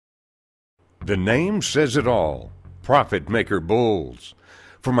The name says it all, Profit Maker Bulls.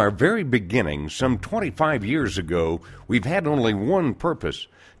 From our very beginning, some 25 years ago, we've had only one purpose: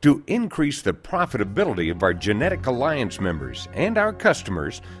 to increase the profitability of our Genetic Alliance members and our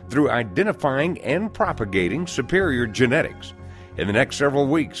customers through identifying and propagating superior genetics. In the next several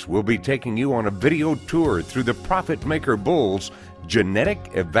weeks, we'll be taking you on a video tour through the Profit Maker Bulls Genetic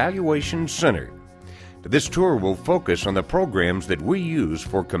Evaluation Center. This tour will focus on the programs that we use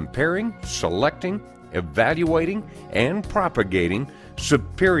for comparing, selecting, evaluating, and propagating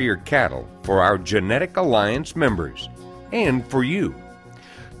superior cattle for our Genetic Alliance members and for you.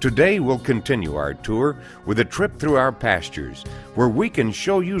 Today we'll continue our tour with a trip through our pastures, where we can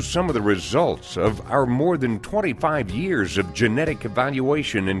show you some of the results of our more than 25 years of genetic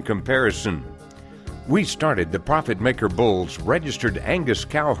evaluation and comparison. We started the Profit Maker Bulls registered Angus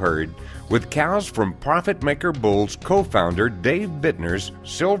cow herd with cows from Profit Maker Bulls co-founder Dave Bittner's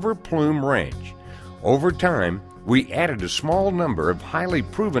Silver Plume Ranch. Over time, we added a small number of highly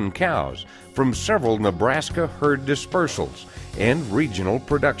proven cows from several Nebraska herd dispersals and regional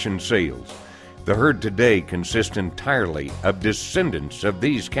production sales. The herd today consists entirely of descendants of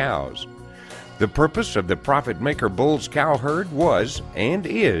these cows. The purpose of the Profit Maker Bulls cow herd was and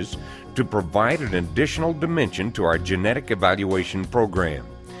is to provide an additional dimension to our genetic evaluation program.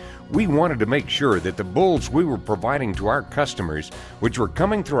 We wanted to make sure that the bulls we were providing to our customers, which were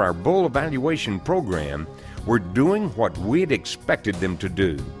coming through our bull evaluation program, were doing what we had expected them to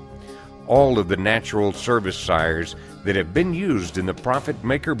do. All of the natural service sires that have been used in the Profit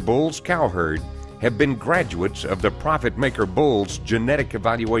Maker Bulls cow herd have been graduates of the Profit Maker Bulls genetic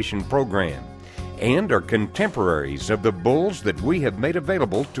evaluation program and are contemporaries of the bulls that we have made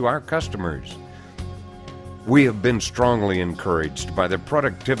available to our customers. We have been strongly encouraged by the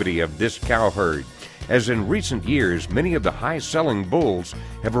productivity of this cow herd, as in recent years many of the high-selling bulls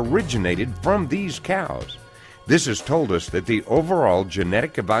have originated from these cows. This has told us that the overall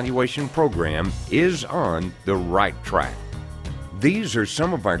genetic evaluation program is on the right track. These are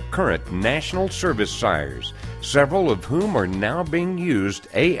some of our current national service sires, several of whom are now being used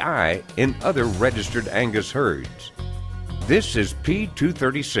AI in other registered Angus herds. This is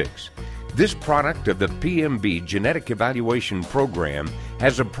P236. This product of the PMB Genetic Evaluation Program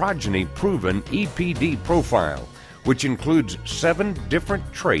has a progeny-proven EPD profile, which includes 7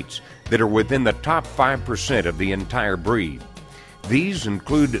 different traits that are within the top 5% of the entire breed. These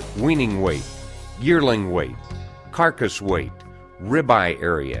include weaning weight, yearling weight, carcass weight, ribeye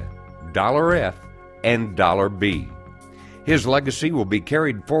area, $F, and $B. His legacy will be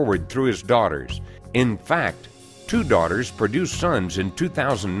carried forward through his daughters. In fact, 2 daughters produced sons in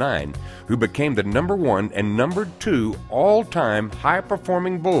 2009 who became the #1 and #2 all-time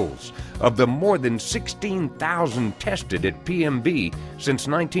high-performing bulls of the more than 16,000 tested at PMB since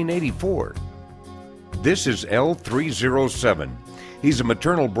 1984. This is L307. He's a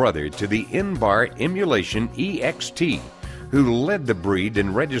maternal brother to the N-Bar Emulation EXT, who led the breed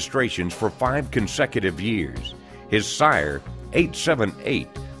in registrations for 5 consecutive years. His sire, 878,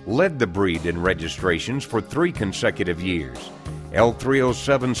 led the breed in registrations for 3 consecutive years.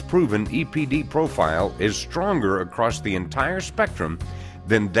 L307's proven EPD profile is stronger across the entire spectrum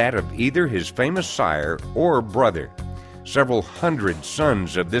than that of either his famous sire or brother. Several hundred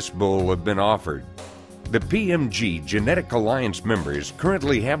sons of this bull have been offered. The PMG Genetic Alliance members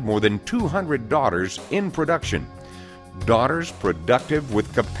currently have more than 200 daughters in production. Daughters productive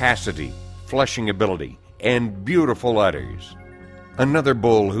with capacity, fleshing ability, and beautiful udders. Another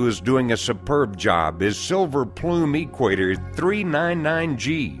bull who is doing a superb job is Silver Plume Equator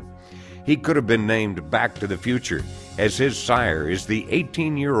 399G. He could have been named Back to the Future, as his sire is the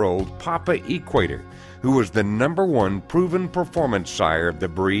 18-year-old Papa Equator, who was the #1 proven performance sire of the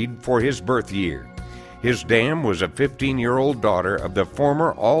breed for his birth year. His dam was a 15-year-old daughter of the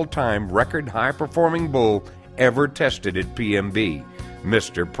former all-time record high-performing bull ever tested at PMB,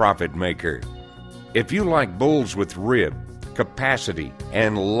 Mr. Profit Maker. If you like bulls with rib, capacity,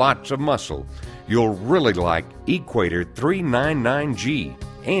 and lots of muscle, you'll really like Equator 399G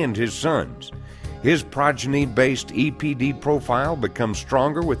and his sons. His progeny-based EPD profile becomes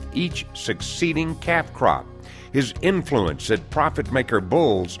stronger with each succeeding calf crop. His influence at Profit Maker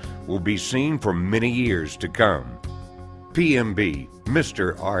Bulls will be seen for many years to come. PMB,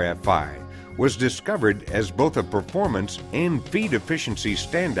 Mr. RFI, was discovered as both a performance and feed efficiency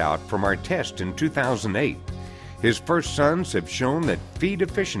standout from our test in 2008. His first sons have shown that feed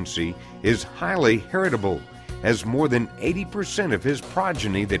efficiency is highly heritable, as more than 80% of his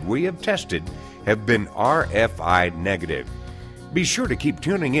progeny that we have tested have been RFI negative. Be sure to keep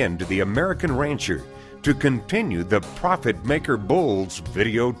tuning in to the American Rancher to continue the Profit Maker Bulls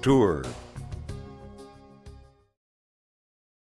video tour.